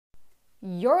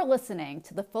You're listening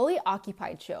to the Fully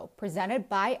Occupied Show, presented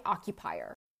by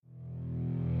Occupier.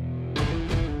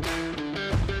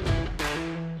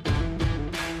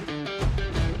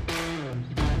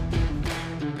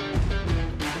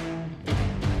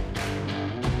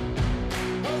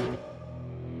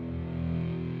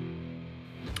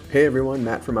 Hey everyone,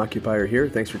 Matt from Occupier here.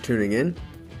 Thanks for tuning in.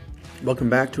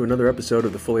 Welcome back to another episode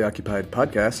of the Fully Occupied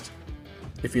podcast.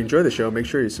 If you enjoy the show, make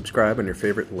sure you subscribe on your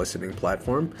favorite listening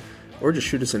platform, or just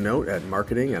shoot us a note at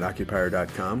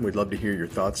marketing@occupier.com. We'd love to hear your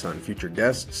thoughts on future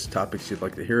guests, topics you'd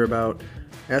like to hear about,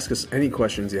 ask us any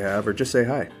questions you have, or just say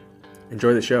hi.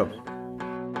 Enjoy the show.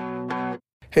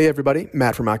 Hey everybody,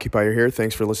 Matt from Occupier here.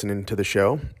 Thanks for listening to the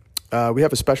show. We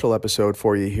have a special episode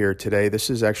for you here today. This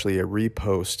is actually a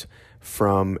repost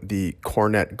from the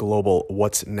Cornet Global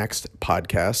What's Next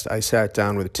podcast. I sat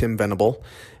down with Tim Venable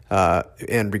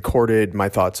and recorded my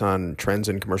thoughts on trends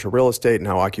in commercial real estate and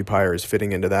how Occupier is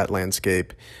fitting into that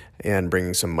landscape and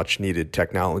bringing some much needed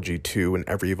technology to an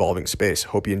ever evolving space.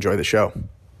 Hope you enjoy the show.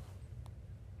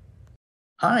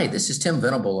 Hi, this is Tim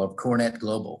Venable of Cornet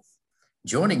Global.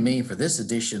 Joining me for this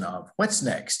edition of What's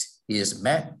Next is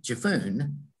Matt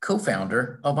Jaffoon,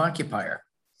 co-founder of Occupier.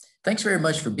 Thanks very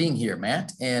much for being here,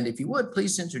 Matt. And if you would,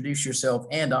 please introduce yourself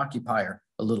and Occupier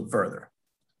a little further.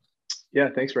 Yeah,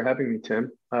 thanks for having me,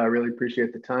 Tim. I really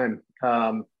appreciate the time.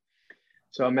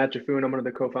 So I'm Matt Jaffoon. I'm one of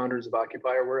the co-founders of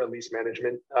Occupier. We're a lease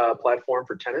management platform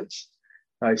for tenants.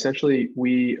 Essentially,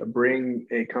 we bring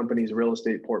a company's real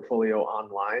estate portfolio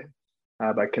online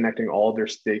by connecting all of their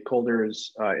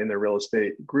stakeholders in their real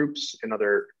estate groups and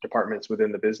other departments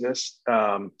within the business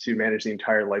to manage the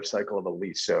entire life cycle of a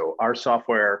lease. So our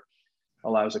software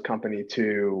allows a company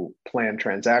to plan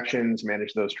transactions,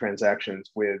 manage those transactions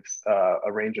with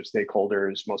a range of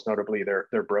stakeholders, most notably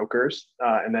their brokers.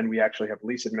 And then we actually have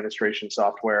lease administration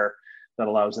software that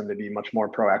allows them to be much more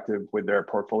proactive with their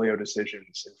portfolio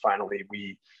decisions. And finally,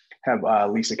 we have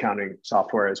lease accounting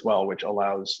software as well, which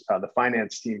allows the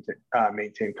finance team to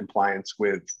maintain compliance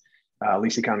with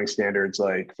lease accounting standards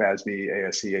like FASB,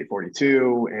 ASC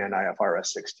 842, and IFRS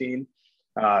 16.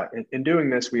 In doing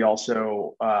this, we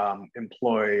also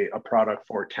employ a product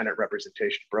for tenant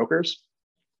representation brokers.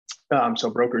 So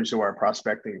brokers who are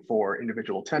prospecting for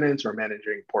individual tenants or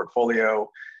managing portfolio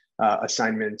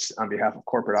assignments on behalf of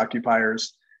corporate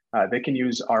occupiers, they can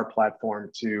use our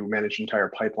platform to manage the entire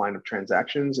pipeline of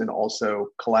transactions and also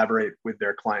collaborate with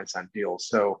their clients on deals.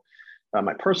 So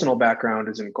my personal background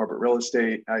is in corporate real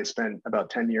estate. I spent about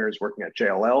 10 years working at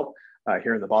JLL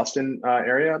here in the Boston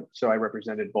area. So I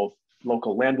represented both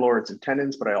local landlords and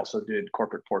tenants, but I also did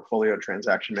corporate portfolio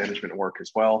transaction management work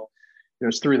as well. It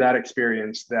was through that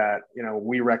experience that,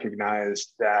 we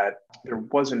recognized that there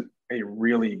wasn't a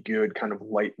really good kind of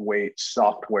lightweight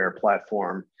software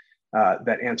platform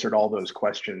that answered all those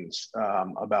questions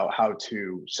about how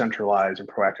to centralize and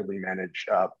proactively manage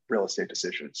real estate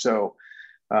decisions. So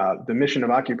the mission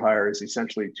of Occupier is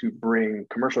essentially to bring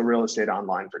commercial real estate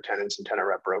online for tenants and tenant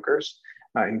rep brokers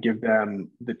and give them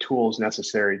the tools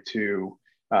necessary to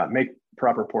make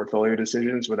proper portfolio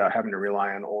decisions without having to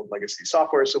rely on old legacy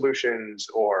software solutions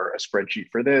or a spreadsheet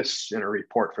for this and a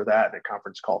report for that and a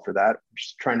conference call for that.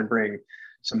 Just trying to bring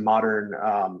some modern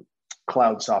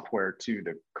cloud software to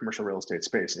the commercial real estate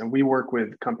space. And we work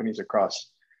with companies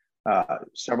across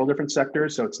several different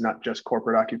sectors. So it's not just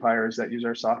corporate occupiers that use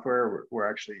our software. We're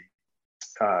actually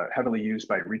heavily used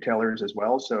by retailers as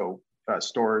well. So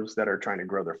stores that are trying to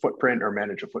grow their footprint or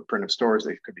manage a footprint of stores.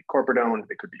 They could be corporate owned,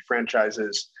 they could be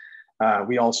franchises.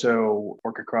 We also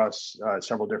work across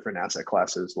several different asset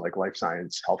classes like life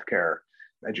science, healthcare,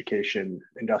 education,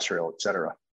 industrial, et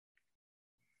cetera.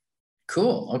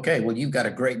 Cool. Okay. Well, you've got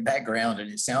a great background,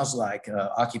 and it sounds like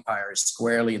Occupier is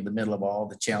squarely in the middle of all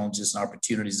the challenges and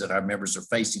opportunities that our members are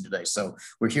facing today. So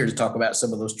we're here to talk about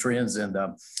some of those trends, and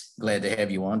glad to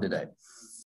have you on today.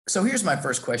 So here's my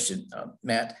first question,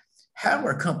 Matt. How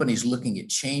are companies looking at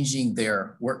changing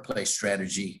their workplace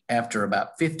strategy after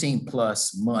about 15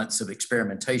 plus months of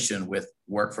experimentation with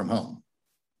work from home?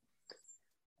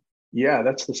 Yeah,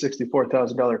 that's the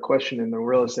 $64,000 question in the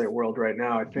real estate world right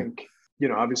now. I think,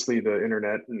 obviously the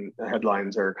internet and the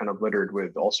headlines are kind of littered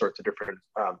with all sorts of different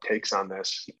takes on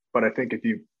this. But I think if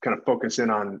you kind of focus in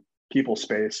on people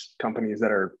space, companies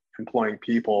that are employing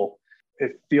people,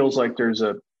 it feels like there's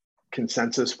a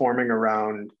consensus forming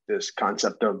around this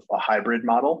concept of a hybrid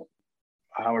model.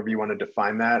 However you want to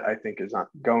define that, I think is not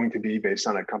going to be based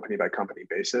on a company by company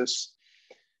basis.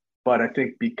 But I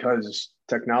think because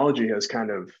technology has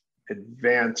kind of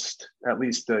advanced, at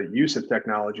least the use of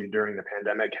technology during the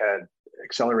pandemic had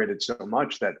accelerated so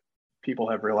much that people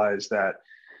have realized that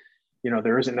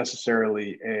there isn't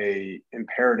necessarily a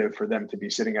imperative for them to be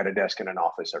sitting at a desk in an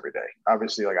office every day.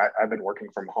 Obviously, like I've been working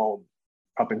from home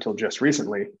up until just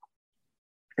recently,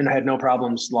 and I had no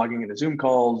problems logging into Zoom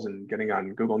calls and getting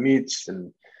on Google Meets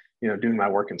and, doing my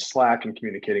work in Slack and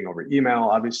communicating over email.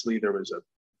 Obviously, there was a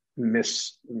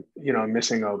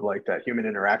missing of like that human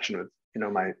interaction with,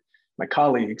 my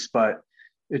colleagues, but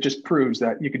it just proves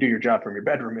that you could do your job from your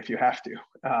bedroom if you have to.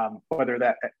 Whether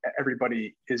that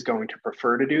everybody is going to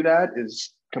prefer to do that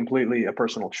is completely a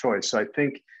personal choice. So I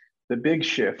think the big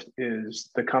shift is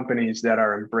the companies that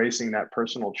are embracing that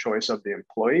personal choice of the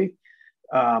employee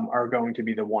are going to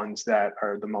be the ones that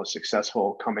are the most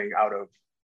successful coming out of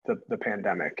the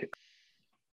pandemic.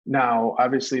 Now,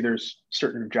 obviously, there's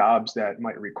certain jobs that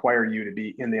might require you to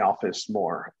be in the office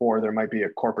more, or there might be a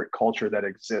corporate culture that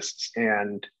exists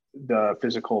and the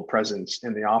physical presence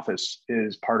in the office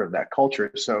is part of that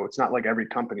culture. So it's not like every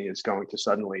company is going to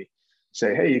suddenly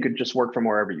say, hey, you could just work from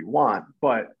wherever you want.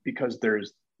 But because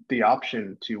there's the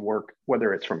option to work,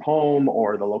 whether it's from home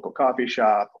or the local coffee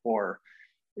shop, or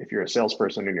if you're a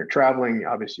salesperson and you're traveling,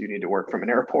 obviously you need to work from an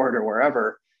airport or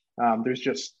wherever. There's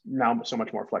just now so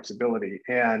much more flexibility.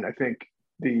 And I think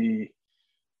the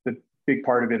big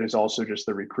part of it is also just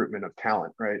the recruitment of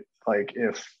talent, right? Like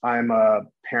if I'm a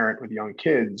parent with young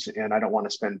kids and I don't want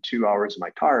to spend 2 hours in my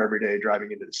car every day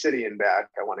driving into the city and back,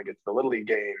 I want to get to the Little League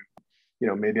game.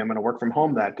 Maybe I'm going to work from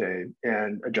home that day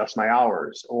and adjust my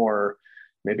hours, or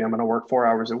maybe I'm going to work 4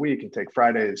 hours a week and take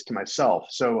Fridays to myself.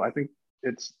 So I think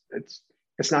it's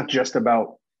not just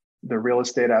about the real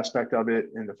estate aspect of it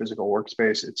and the physical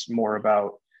workspace. It's more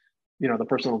about, the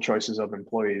personal choices of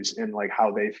employees and like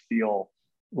how they feel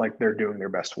like they're doing their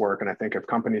best work. And I think if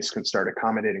companies can start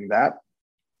accommodating that,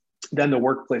 then the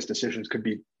workplace decisions could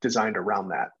be designed around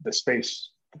that. The space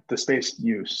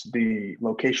use, the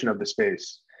location of the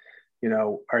space,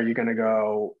 are you going to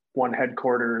go one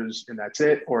headquarters and that's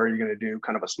it? Or are you going to do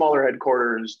kind of a smaller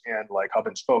headquarters and like hub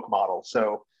and spoke model?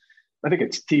 So I think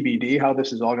it's TBD how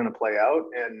this is all going to play out.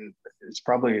 And it's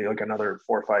probably like another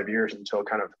 4 or 5 years until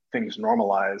kind of things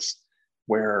normalize,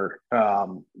 where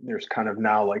there's kind of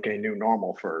now like a new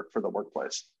normal for the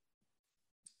workplace.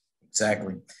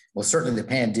 Exactly. Well, certainly the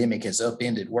pandemic has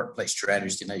upended workplace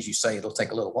strategies. And as you say, it'll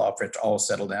take a little while for it to all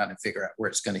settle down and figure out where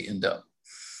it's going to end up.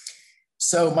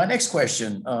 So my next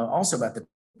question, also about the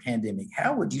pandemic,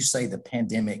 how would you say the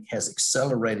pandemic has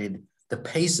accelerated the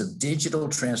pace of digital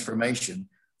transformation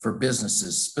for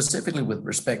businesses, specifically with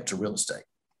respect to real estate?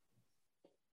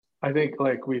 I think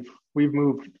like we've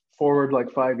moved forward like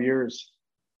 5 years,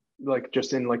 like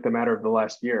just in like the matter of the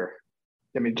last year.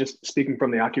 I mean, just speaking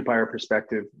from the occupier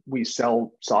perspective, we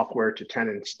sell software to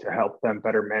tenants to help them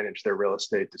better manage their real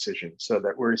estate decisions, so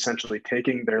that we're essentially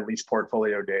taking their lease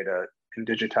portfolio data and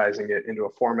digitizing it into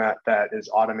a format that is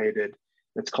automated,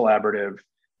 it's collaborative,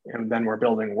 and then we're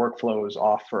building workflows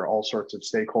off for all sorts of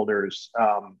stakeholders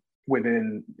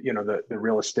within the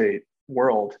real estate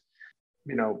world.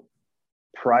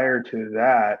 Prior to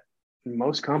that,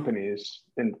 most companies,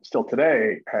 and still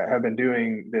today, have been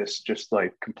doing this just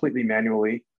like completely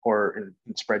manually or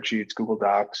in spreadsheets, Google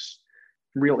Docs,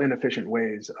 real inefficient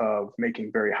ways of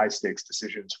making very high stakes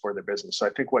decisions for their business. So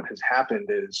I think what has happened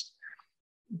is,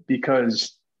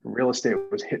 because real estate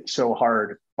was hit so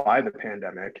hard by the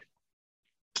pandemic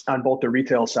on both the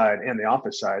retail side and the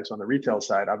office side. So on the retail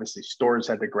side, obviously stores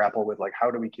had to grapple with like,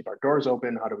 how do we keep our doors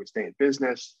open? How do we stay in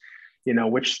business?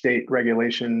 Which state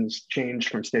regulations changed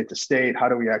from state to state? How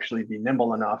do we actually be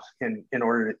nimble enough in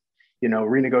order to,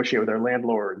 renegotiate with our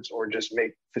landlords or just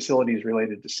make facilities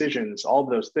related decisions? All of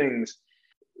those things,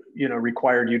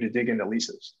 required you to dig into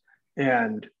leases.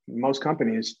 And most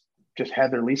companies just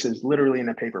had their leases literally in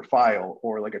a paper file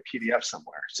or like a PDF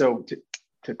somewhere. So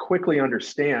to quickly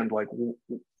understand, like,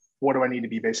 what do I need to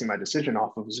be basing my decision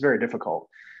off of, is very difficult.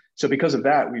 So because of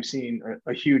that, we've seen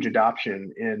a huge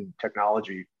adoption in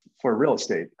technology for real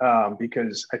estate,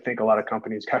 because I think a lot of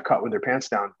companies got caught with their pants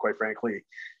down, quite frankly,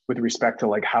 with respect to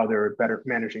like how they're better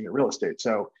managing the real estate.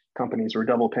 So companies were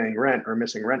double paying rent or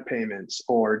missing rent payments,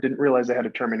 or didn't realize they had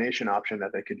a termination option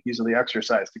that they could easily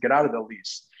exercise to get out of the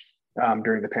lease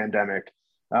during the pandemic,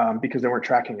 because they weren't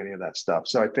tracking any of that stuff.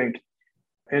 So I think,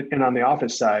 and on the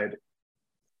office side,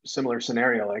 similar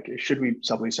scenario, like, should we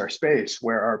sublease our space?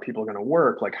 Where are people going to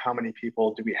work? Like, how many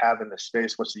people do we have in the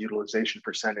space? What's the utilization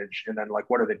percentage? And then like,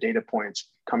 what are the data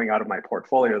points coming out of my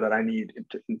portfolio that I need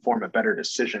to inform a better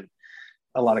decision?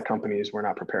 A lot of companies were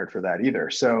not prepared for that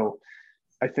either. So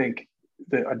I think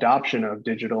the adoption of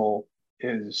digital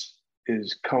is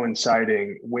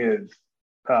coinciding with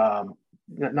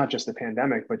not just the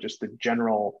pandemic, but just the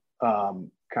general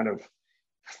kind of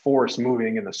force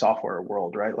moving in the software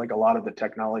world, right? Like a lot of the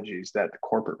technologies that the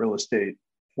corporate real estate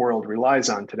world relies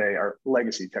on today are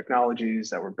legacy technologies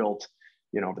that were built,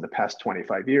 over the past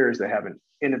 25 years. They haven't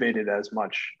innovated as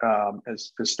much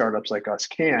as startups like us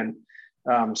can.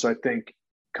 So I think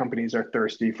companies are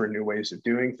thirsty for new ways of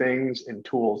doing things and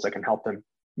tools that can help them,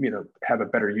 have a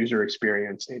better user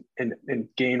experience and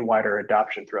gain wider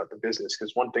adoption throughout the business.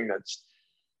 Because one thing that's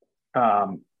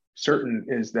certain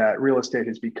is that real estate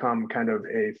has become kind of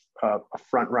a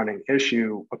front-running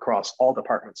issue across all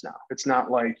departments now. It's not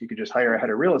like you could just hire a head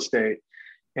of real estate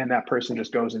and that person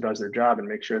just goes and does their job and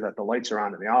makes sure that the lights are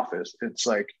on in the office. It's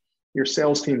like your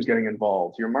sales team is getting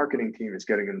involved, your marketing team is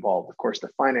getting involved, of course, the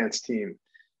finance team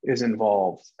is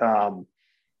involved,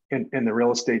 in the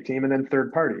real estate team, and then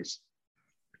third parties.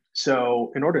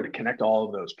 So in order to connect all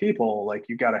of those people, like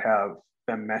you got to have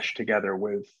them mesh together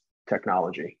with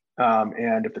technology.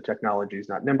 And if the technology is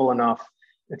not nimble enough,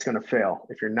 it's going to fail.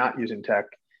 If you're not using tech,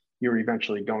 you're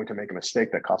eventually going to make a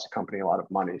mistake that costs a company a lot of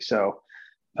money. So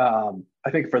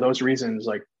I think for those reasons,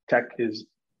 like tech is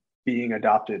being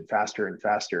adopted faster and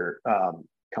faster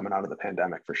coming out of the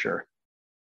pandemic for sure.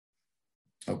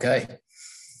 Okay.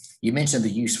 You mentioned the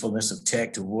usefulness of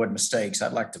tech to avoid mistakes.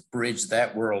 I'd like to bridge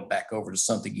that world back over to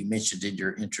something you mentioned in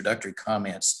your introductory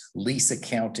comments, lease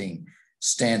accounting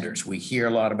standards. We hear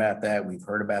a lot about that. We've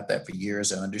heard about that for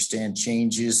years. I understand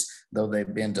changes, though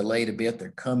they've been delayed a bit, they're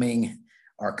coming.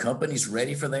 Are companies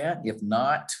ready for that? If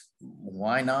not,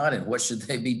 why not? And what should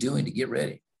they be doing to get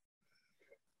ready?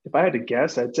 If I had to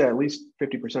guess, I'd say at least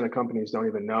 50% of companies don't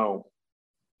even know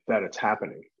that it's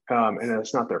happening. And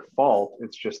it's not their fault.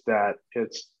 It's just that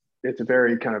it's a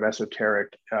very kind of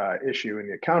esoteric issue in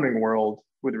the accounting world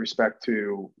with respect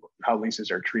to how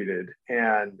leases are treated.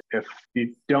 And if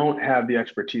you don't have the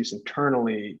expertise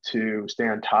internally to stay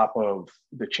on top of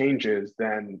the changes,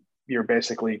 then you're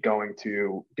basically going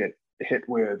to get hit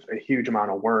with a huge amount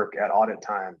of work at audit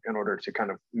time in order to kind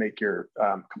of make your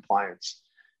compliance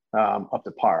up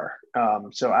to par.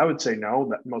 So I would say no,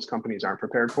 that most companies aren't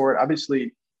prepared for it.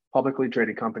 Obviously, publicly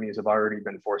traded companies have already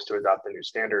been forced to adopt the new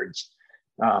standards.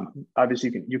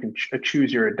 Obviously, you can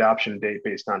choose your adoption date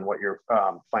based on what your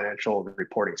financial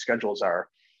reporting schedules are.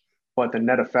 But the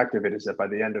net effect of it is that by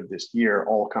the end of this year,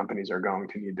 all companies are going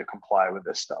to need to comply with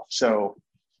this stuff. So,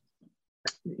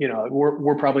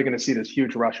 we're probably going to see this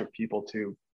huge rush of people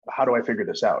to, how do I figure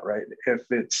this out, right? If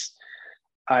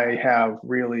I have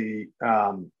really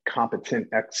competent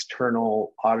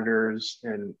external auditors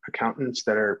and accountants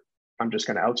I'm just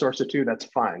going to outsource it to, that's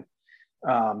fine.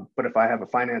 But if I have a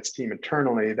finance team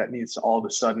internally that needs to all of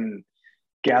a sudden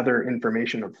gather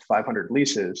information of 500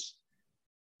 leases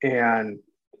and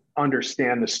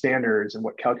understand the standards and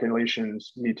what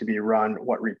calculations need to be run,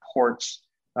 what reports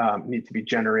need to be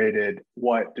generated,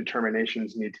 what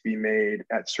determinations need to be made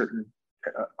at certain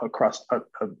across a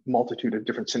multitude of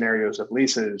different scenarios of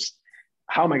leases,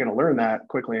 how am I going to learn that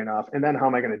quickly enough? And then how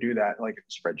am I going to do that like in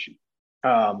a spreadsheet?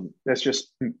 That's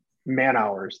just man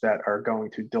hours that are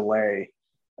going to delay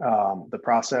the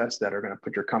process, that are going to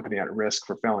put your company at risk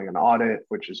for failing an audit,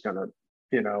 which is going to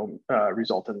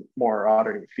result in more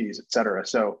auditing fees, et cetera.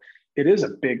 So it is a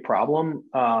big problem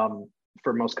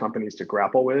for most companies to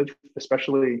grapple with,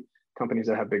 especially companies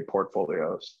that have big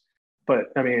portfolios. But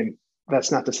I mean,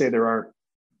 that's not to say there aren't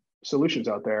solutions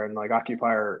out there, and like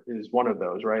Occupier is one of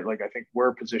those, right? Like I think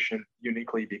we're positioned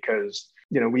uniquely because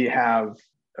we have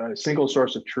a single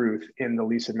source of truth in the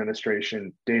lease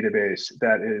administration database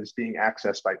that is being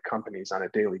accessed by companies on a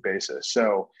daily basis.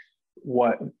 So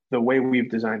the way we've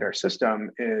designed our system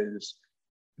is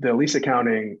the lease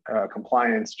accounting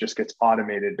compliance just gets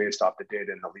automated based off the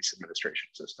data in the lease administration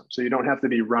system. So you don't have to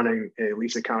be running a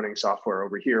lease accounting software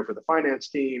over here for the finance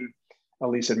team, a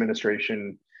lease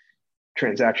administration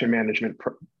transaction management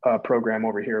program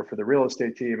over here for the real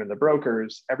estate team and the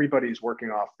brokers. Everybody's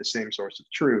working off the same source of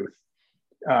truth.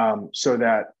 So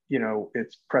that,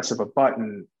 it's press of a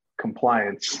button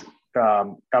compliance.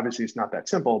 Obviously it's not that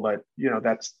simple, but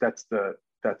that's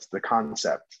the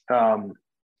concept.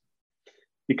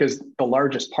 Because the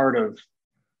largest part of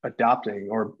adopting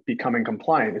or becoming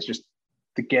compliant is just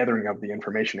the gathering of the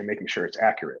information and making sure it's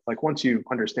accurate. Like once you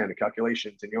understand the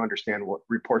calculations and you understand what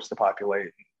reports to populate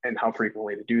and how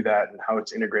frequently to do that and how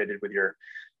it's integrated with your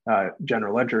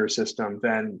general ledger system,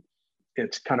 then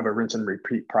it's kind of a rinse and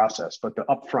repeat process. But the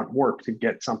upfront work to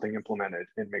get something implemented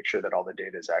and make sure that all the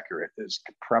data is accurate is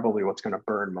probably what's going to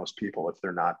burn most people if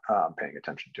they're not paying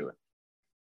attention to it.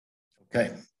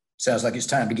 Okay. Sounds like it's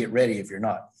time to get ready if you're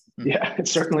not. Yeah, it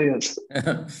certainly is.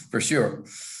 For sure.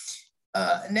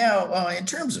 Now, in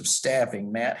terms of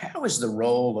staffing, Matt, how is the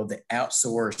role of the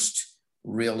outsourced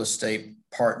real estate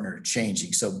partner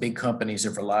changing? So big companies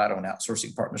have relied on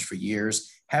outsourcing partners for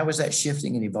years. How is that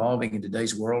shifting and evolving in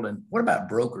today's world? And what about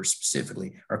brokers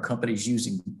specifically? Are companies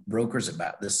using brokers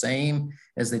about the same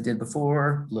as they did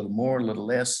before? A little more, a little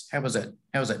less? How is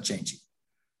that changing?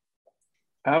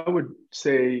 I would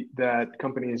say that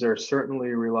companies are certainly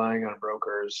relying on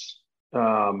brokers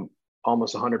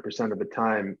almost 100% of the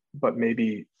time, but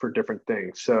maybe for different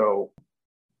things. So,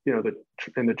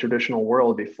 in the traditional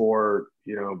world before,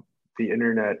 the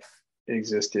internet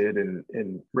existed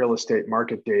and real estate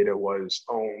market data was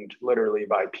owned literally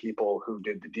by people who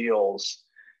did the deals,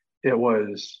 it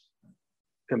was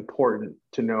important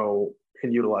to know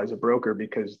and utilize a broker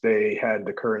because they had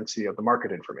the currency of the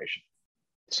market information.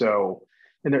 So,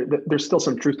 and there's still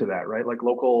some truth to that, right? Like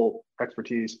local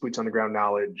expertise, boots on the ground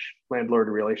knowledge, landlord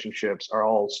relationships are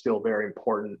all still very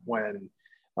important when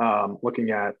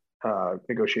looking at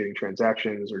negotiating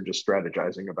transactions or just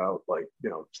strategizing about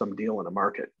some deal in a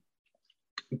market.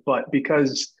 But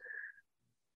because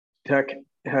tech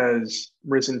has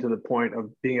risen to the point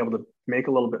of being able to make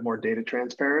a little bit more data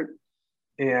transparent,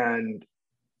 and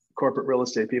corporate real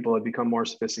estate people have become more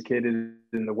sophisticated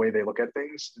in the way they look at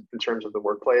things in terms of the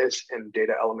workplace and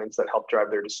data elements that help drive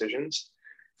their decisions.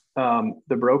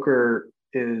 The broker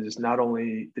is not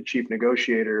only the chief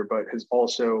negotiator, but is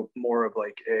also more of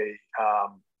like a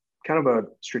kind of a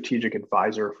strategic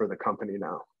advisor for the company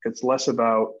now. It's less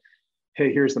about,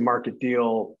 hey, here's the market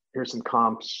deal, here's some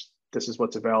comps, this is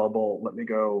what's available, let me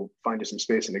go find you some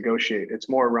space and negotiate. It's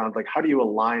more around like, how do you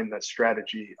align the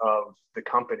strategy of the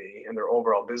company and their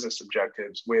overall business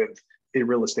objectives with a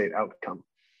real estate outcome?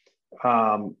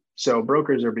 So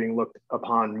brokers are being looked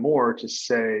upon more to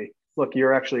say, look,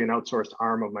 you're actually an outsourced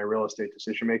arm of my real estate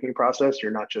decision-making process.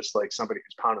 You're not just like somebody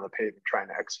who's pounding the pavement trying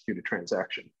to execute a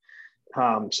transaction.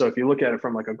 So if you look at it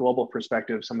from like a global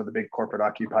perspective, some of the big corporate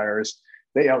occupiers,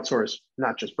 they outsource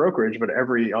not just brokerage, but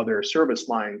every other service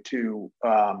line to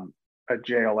a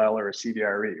JLL or a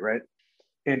CBRE, right?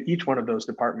 And each one of those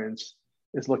departments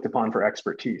is looked upon for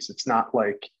expertise. It's not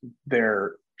like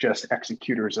they're just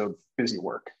executors of busy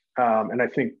work. And I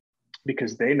think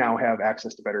because they now have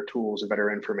access to better tools and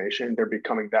better information, they're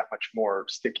becoming that much more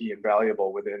sticky and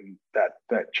valuable within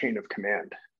that chain of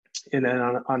command. And then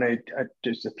on a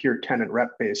just a pure tenant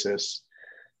rep basis,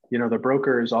 the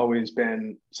broker has always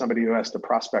been somebody who has to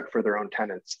prospect for their own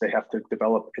tenants. They have to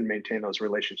develop and maintain those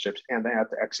relationships, and they have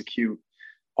to execute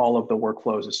all of the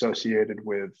workflows associated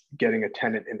with getting a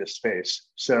tenant into space.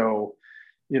 So,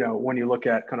 when you look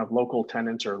at kind of local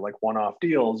tenants or like one-off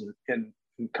deals in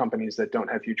companies that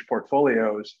don't have huge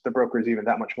portfolios, the broker is even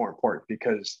that much more important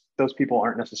because those people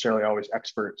aren't necessarily always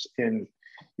experts in,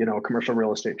 a commercial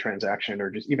real estate transaction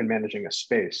or just even managing a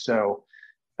space. So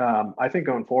I think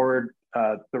going forward,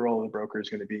 the role of the broker is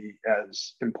going to be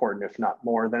as important, if not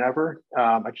more than ever.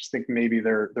 I just think maybe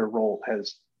their role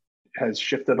has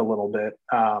shifted a little bit.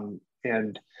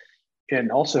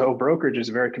 And also brokerage is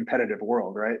a very competitive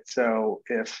world, right? So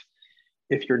if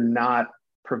you're not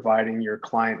providing your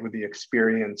client with the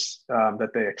experience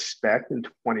that they expect in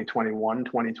 2021,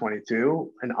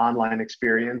 2022, an online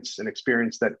experience, an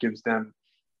experience that gives them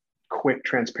quick,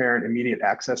 transparent, immediate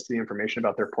access to the information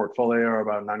about their portfolio or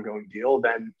about an ongoing deal,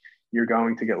 then you're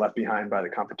going to get left behind by the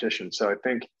competition. So I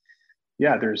think,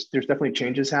 yeah, there's definitely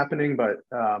changes happening, but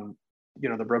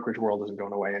the brokerage world isn't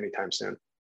going away anytime soon.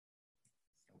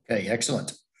 Okay,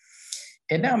 excellent.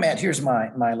 And now, Matt, here's my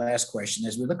last question.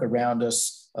 As we look around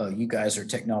us, you guys are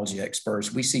technology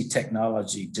experts. We see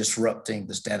technology disrupting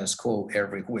the status quo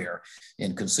everywhere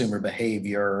in consumer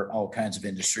behavior, all kinds of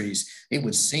industries. It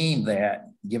would seem that,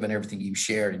 given everything you've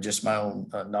shared and just my own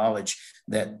knowledge,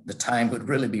 that the time would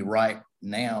really be right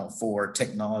now for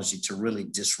technology to really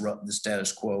disrupt the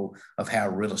status quo of how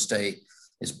real estate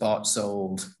is bought,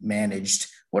 sold, managed.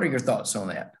 What are your thoughts on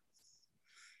that?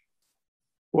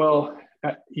 Well,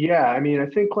 yeah, I mean, I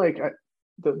think like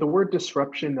the word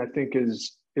disruption, I think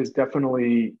is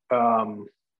definitely,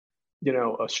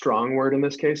 a strong word in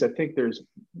this case. I think there's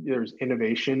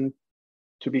innovation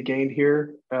to be gained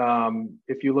here.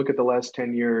 If you look at the last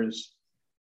 10 years,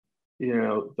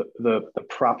 the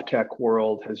prop tech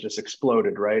world has just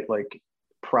exploded, right? Like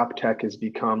prop tech has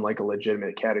become like a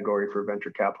legitimate category for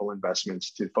venture capital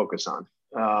investments to focus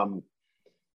on.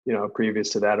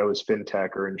 Previous to that, it was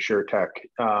fintech or insurtech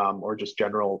or just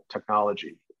general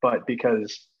technology. But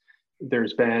because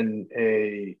there's been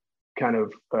a kind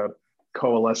of a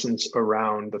coalescence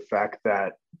around the fact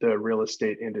that the real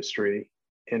estate industry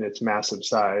in its massive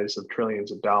size of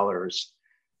trillions of dollars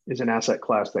is an asset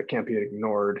class that can't be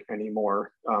ignored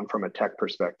anymore from a tech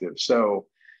perspective. So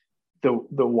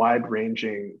the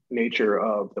wide-ranging nature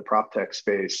of the prop tech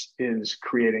space is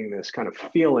creating this kind of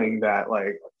feeling that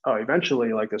like, oh,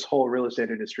 eventually like this whole real estate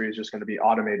industry is just going to be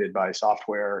automated by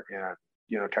software, and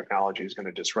technology is going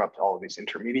to disrupt all of these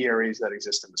intermediaries that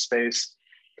exist in the space.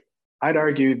 I'd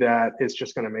argue that it's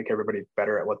just going to make everybody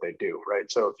better at what they do, right?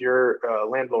 So if you're a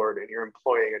landlord and you're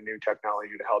employing a new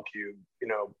technology to help you,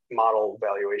 model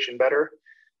valuation better,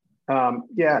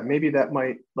 yeah, maybe that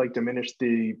might like diminish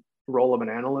the role of an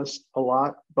analyst a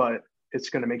lot, but it's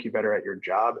going to make you better at your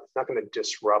job. It's not going to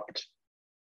disrupt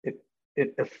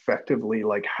it effectively,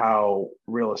 like how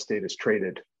real estate is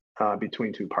traded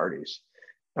between two parties.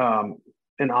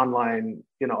 An online,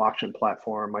 auction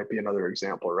platform might be another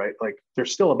example, right? Like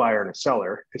there's still a buyer and a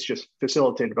seller. It's just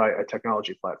facilitated by a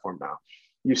technology platform now.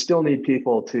 You still need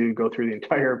people to go through the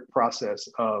entire process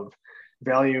of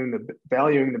valuing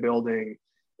the building,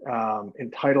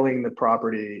 entitling the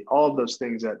property, all of those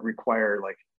things that require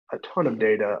like a ton of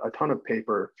data, a ton of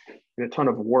paper, and a ton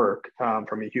of work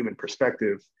from a human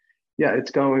perspective. Yeah,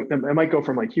 it might go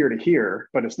from like here to here,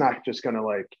 but it's not just going to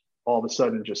like all of a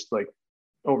sudden just like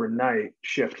overnight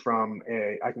shift from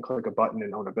I can click a button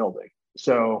and own a building.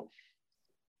 So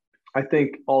I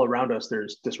think all around us,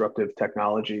 there's disruptive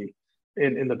technology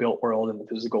in the built world and the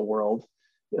physical world.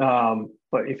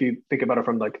 But if you think about it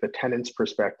from like the tenant's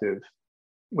perspective,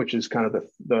 which is kind of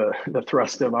the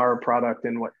thrust of our product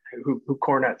and who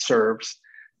CoreNet serves,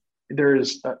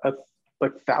 there's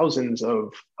like thousands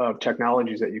of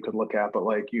technologies that you could look at, but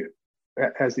like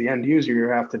as the end user, you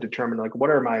have to determine like, what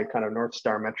are my kind of North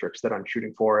Star metrics that I'm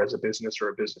shooting for as a business or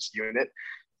a business unit?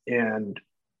 And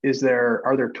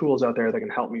are there tools out there that can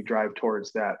help me drive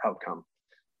towards that outcome?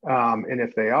 And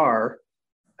if they are,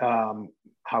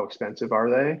 how expensive are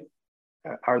they?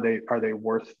 Are they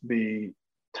worth the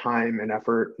time and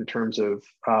effort in terms of,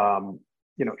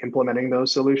 implementing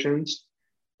those solutions?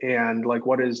 And like,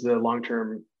 what is the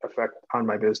long-term effect on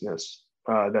my business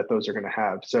that those are going to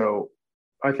have? So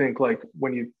I think like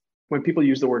when people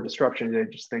use the word disruption, they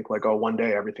just think like, oh, one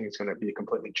day everything's going to be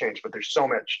completely changed. But there's so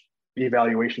much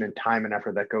evaluation and time and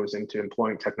effort that goes into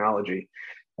employing technology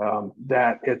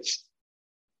that it's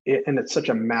such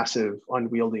a massive,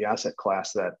 unwieldy asset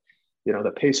class that,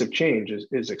 the pace of change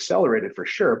is accelerated for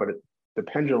sure, but the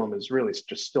pendulum is really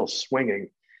just still swinging,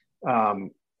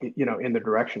 in the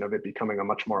direction of it becoming a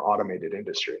much more automated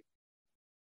industry.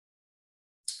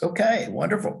 Okay,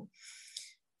 wonderful.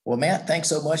 Well, Matt, thanks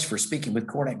so much for speaking with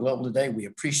CoreNet Global today. We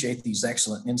appreciate these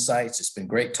excellent insights. It's been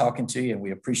great talking to you, and we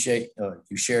appreciate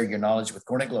you sharing your knowledge with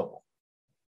CoreNet Global.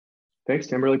 Thanks,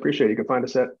 Tim. Really appreciate it. You can find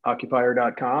us at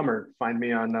occupier.com or find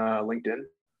me on LinkedIn.